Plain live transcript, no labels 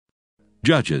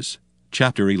Judges,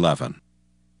 chapter 11.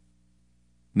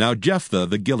 Now Jephthah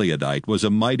the Gileadite was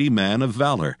a mighty man of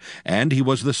valor, and he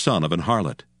was the son of an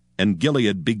harlot. And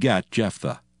Gilead begat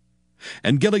Jephthah.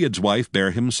 And Gilead's wife bare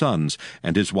him sons,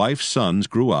 and his wife's sons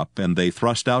grew up, and they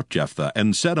thrust out Jephthah,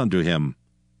 and said unto him,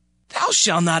 Thou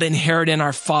shalt not inherit in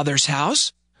our father's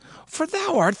house, for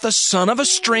thou art the son of a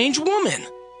strange woman.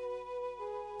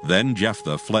 Then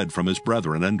Jephthah fled from his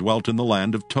brethren, and dwelt in the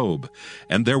land of Tob.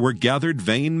 And there were gathered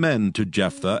vain men to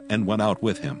Jephthah, and went out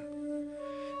with him.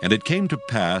 And it came to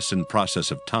pass in process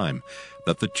of time,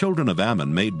 that the children of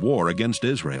Ammon made war against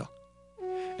Israel.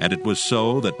 And it was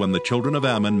so that when the children of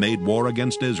Ammon made war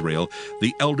against Israel,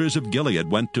 the elders of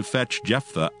Gilead went to fetch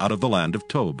Jephthah out of the land of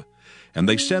Tob. And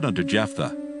they said unto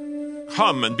Jephthah,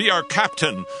 Come and be our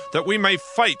captain, that we may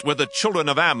fight with the children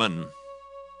of Ammon.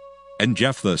 And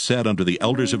Jephthah said unto the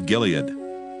elders of Gilead,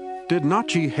 Did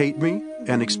not ye hate me,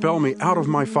 and expel me out of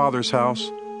my father's house?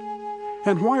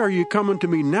 And why are ye coming to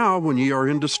me now when ye are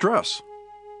in distress?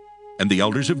 And the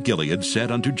elders of Gilead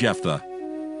said unto Jephthah,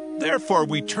 Therefore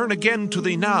we turn again to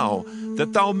thee now,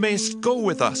 that thou mayst go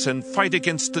with us and fight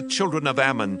against the children of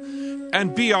Ammon,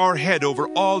 and be our head over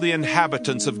all the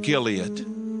inhabitants of Gilead.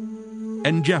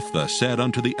 And Jephthah said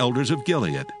unto the elders of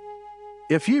Gilead,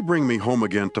 If ye bring me home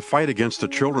again to fight against the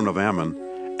children of Ammon,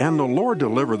 and the Lord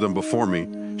deliver them before me,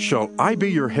 shall I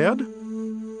be your head?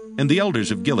 And the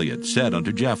elders of Gilead said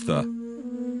unto Jephthah,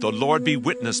 The Lord be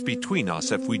witness between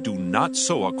us, if we do not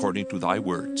so according to thy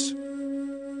words.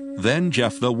 Then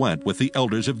Jephthah went with the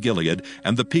elders of Gilead,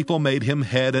 and the people made him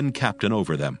head and captain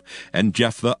over them. And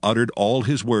Jephthah uttered all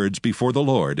his words before the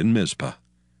Lord in Mizpah.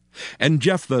 And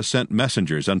Jephthah sent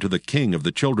messengers unto the king of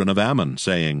the children of Ammon,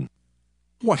 saying,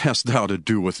 What hast thou to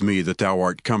do with me, that thou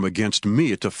art come against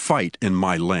me to fight in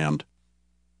my land?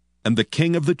 And the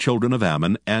king of the children of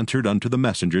Ammon answered unto the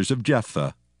messengers of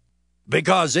Jephthah,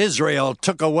 Because Israel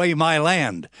took away my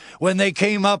land, when they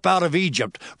came up out of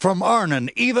Egypt, from Arnon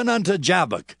even unto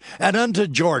Jabbok, and unto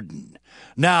Jordan.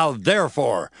 Now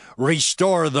therefore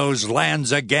restore those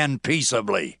lands again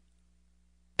peaceably.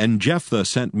 And Jephthah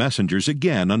sent messengers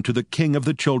again unto the king of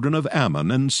the children of Ammon,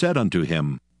 and said unto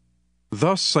him,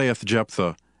 Thus saith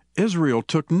Jephthah, Israel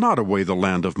took not away the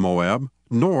land of Moab,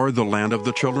 nor the land of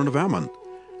the children of Ammon.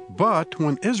 But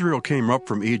when Israel came up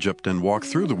from Egypt, and walked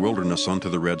through the wilderness unto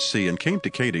the Red Sea, and came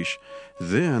to Kadesh,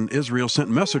 then Israel sent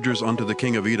messengers unto the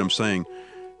king of Edom, saying,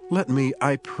 Let me,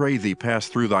 I pray thee, pass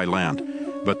through thy land.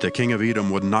 But the king of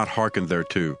Edom would not hearken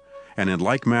thereto. And in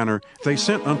like manner they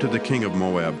sent unto the king of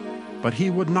Moab, but he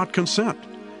would not consent.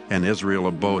 And Israel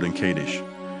abode in Kadesh.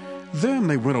 Then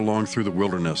they went along through the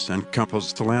wilderness, and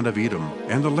compassed the land of Edom,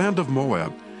 and the land of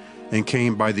Moab, and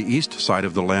came by the east side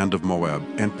of the land of Moab,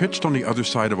 and pitched on the other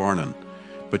side of Arnon,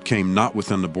 but came not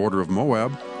within the border of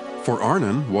Moab, for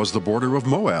Arnon was the border of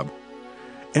Moab.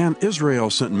 And Israel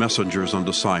sent messengers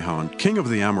unto Sihon, king of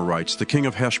the Amorites, the king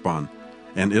of Heshbon.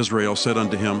 And Israel said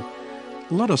unto him,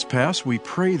 Let us pass, we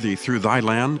pray thee, through thy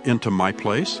land into my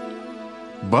place.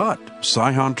 But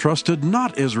Sihon trusted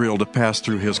not Israel to pass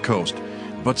through his coast.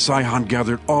 But Sihon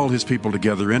gathered all his people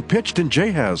together, and pitched in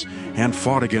Jahaz, and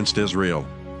fought against Israel.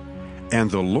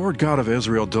 And the Lord God of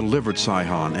Israel delivered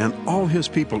Sihon and all his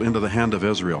people into the hand of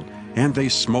Israel, and they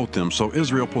smote them, so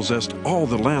Israel possessed all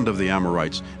the land of the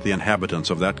Amorites, the inhabitants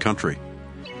of that country.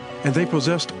 And they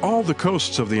possessed all the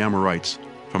coasts of the Amorites,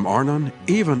 from Arnon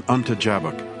even unto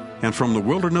Jabbok, and from the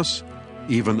wilderness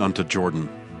even unto Jordan.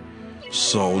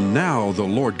 So now the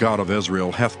Lord God of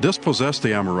Israel hath dispossessed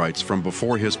the Amorites from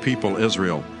before his people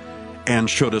Israel. And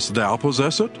shouldest thou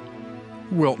possess it?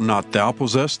 Wilt not thou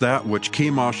possess that which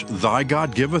Chemosh thy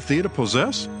God giveth thee to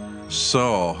possess?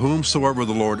 So whomsoever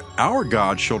the Lord our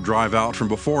God shall drive out from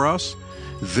before us,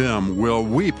 them will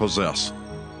we possess.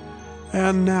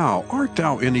 And now art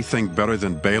thou anything better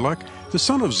than Balak, the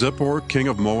son of Zippor, king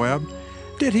of Moab?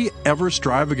 Did he ever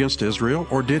strive against Israel,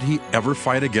 or did he ever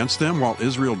fight against them while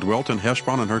Israel dwelt in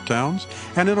Heshbon and her towns,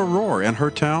 and in Aroer and her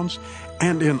towns,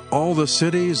 and in all the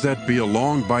cities that be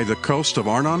along by the coast of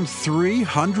Arnon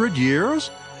 300 years?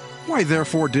 Why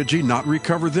therefore did ye not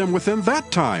recover them within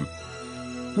that time?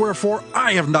 Wherefore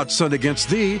I have not sinned against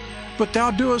thee, but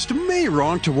thou doest me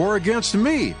wrong to war against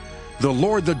me. The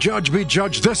Lord the judge be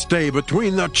judged this day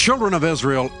between the children of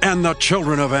Israel and the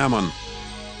children of Ammon.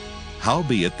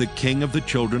 Howbeit the king of the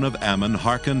children of Ammon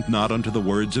hearkened not unto the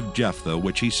words of Jephthah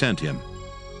which he sent him.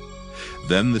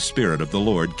 Then the Spirit of the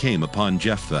Lord came upon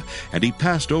Jephthah, and he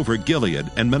passed over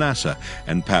Gilead and Manasseh,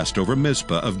 and passed over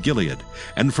Mizpah of Gilead.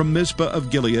 And from Mizpah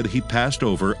of Gilead he passed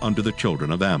over unto the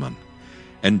children of Ammon.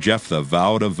 And Jephthah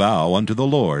vowed a vow unto the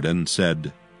Lord, and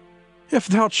said, If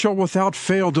thou shalt without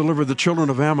fail deliver the children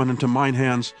of Ammon into mine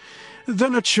hands,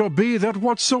 Then it shall be that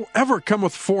whatsoever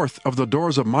cometh forth of the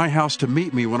doors of my house to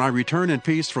meet me when I return in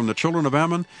peace from the children of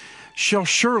Ammon shall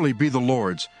surely be the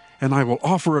Lord's, and I will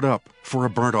offer it up for a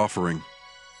burnt offering.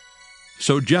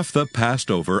 So Jephthah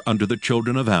passed over unto the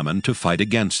children of Ammon to fight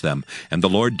against them, and the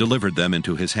Lord delivered them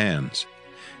into his hands.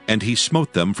 And he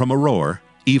smote them from Aroer,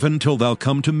 even till thou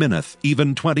come to Minnith,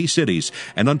 even 20 cities,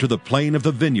 and unto the plain of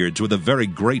the vineyards with a very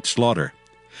great slaughter.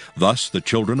 Thus the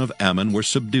children of Ammon were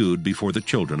subdued before the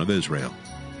children of Israel.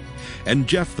 And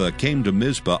Jephthah came to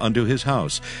Mizpah unto his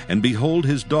house, and behold,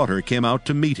 his daughter came out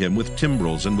to meet him with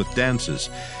timbrels and with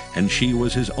dances, and she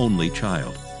was his only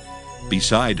child.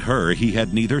 Beside her he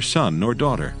had neither son nor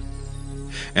daughter.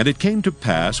 And it came to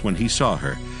pass, when he saw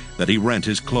her, that he rent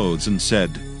his clothes, and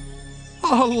said,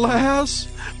 Alas,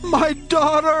 my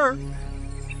daughter!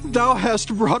 Thou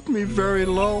hast brought me very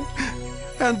low,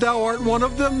 and thou art one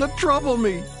of them that trouble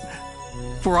me.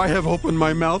 For I have opened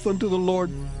my mouth unto the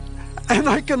Lord, and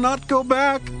I cannot go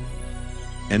back.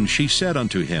 And she said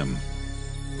unto him,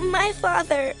 My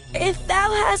father, if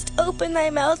thou hast opened thy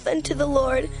mouth unto the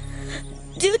Lord,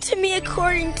 do to me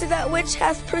according to that which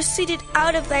hath proceeded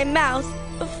out of thy mouth.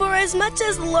 For as much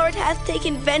as the Lord hath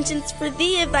taken vengeance for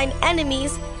thee of thine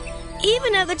enemies,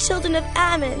 even of the children of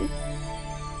Ammon.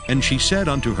 And she said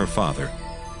unto her father,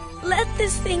 Let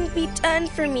this thing be done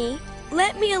for me.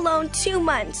 Let me alone 2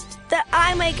 months, that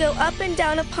I may go up and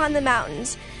down upon the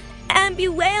mountains, and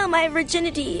bewail my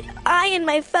virginity, I and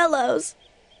my fellows.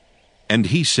 And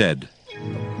he said,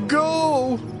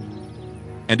 Go!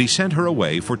 And he sent her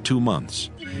away for 2 months.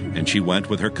 And she went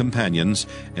with her companions,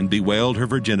 and bewailed her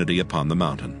virginity upon the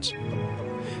mountains.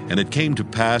 And it came to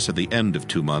pass at the end of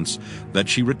 2 months, that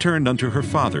she returned unto her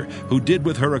father, who did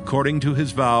with her according to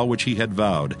his vow which he had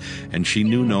vowed, and she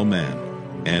knew no man.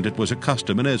 And it was a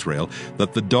custom in Israel,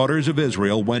 that the daughters of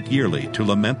Israel went yearly to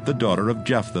lament the daughter of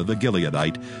Jephthah the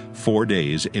Gileadite 4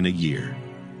 days in a year.